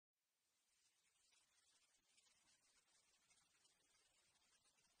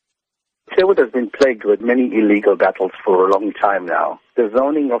Clairwood has been plagued with many illegal battles for a long time now. The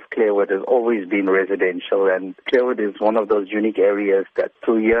zoning of Clairwood has always been residential, and Clairwood is one of those unique areas that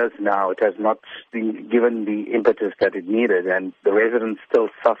through years now it has not been given the impetus that it needed, and the residents still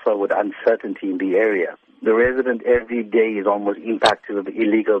suffer with uncertainty in the area. The resident every day is almost impacted with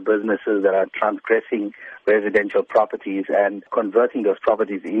illegal businesses that are transgressing residential properties and converting those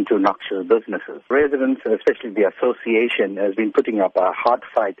properties into noxious businesses. Residents, and especially the association, has been putting up a hard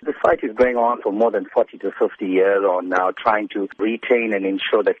fight. The fight is going on for more than 40 to 50 years on now, trying to retain and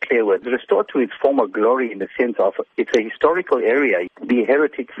ensure that Clairwood is restored to its former glory in the sense of it's a historical area. The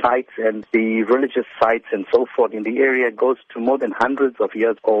heritage sites and the religious sites and so forth in the area goes to more than hundreds of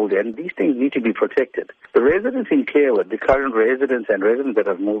years old, and these things need to be protected. The residents in Clairwood, the current residents and residents that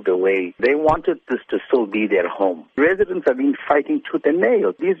have moved away, they wanted this to still be their home. Residents have been fighting tooth and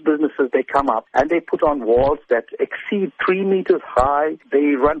nail. These businesses, they come up and they put on walls that exceed 3 meters high.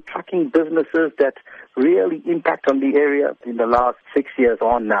 They run trucking businesses that really impact on the area in the last 6 years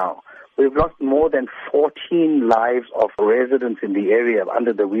on now. We've lost more than 14 lives of residents in the area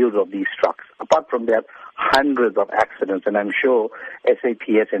under the wheels of these trucks. Apart from that, hundreds of accidents, and I'm sure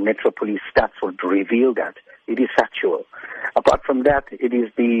SABC and Metro Police stats would reveal that. It is factual. Apart from that, it is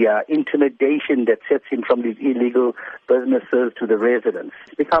the intimidation that sets in from these illegal businesses to the residents.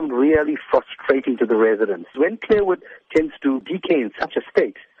 It's become really frustrating to the residents. When Clairwood tends to decay in such a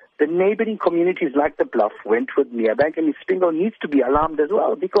state, the neighboring communities like the Bluff, Wentworth, Merebank, and Spingo needs to be alarmed as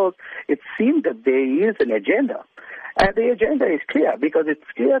well, because it seems that there is an agenda. And the agenda is clear, because it's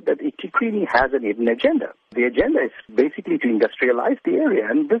clear that Ekurhuleni has an hidden agenda. The agenda is basically to industrialize the area,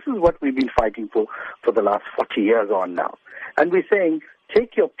 and this is what we've been fighting for the last 40 years on now. And we're saying,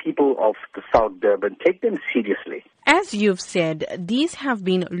 take your people of the South Durban, take them seriously. As you've said, these have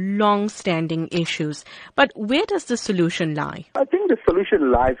been long-standing issues. But where does the solution lie? I think the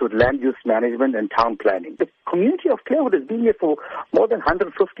solution lies with land use management and town planning. The community of Clairwood has been here for more than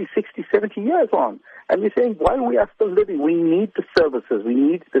 150, 60, 70 years on. And we're saying, while we are still living, we need the services, we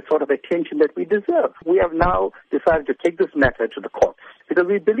need the sort of attention that we deserve. We have now decided to take this matter to the courts, because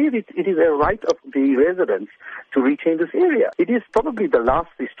we believe it is a right of the residents to retain this area. It is probably the last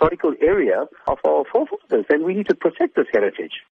historical area of our forefathers, and we need to protect this heritage.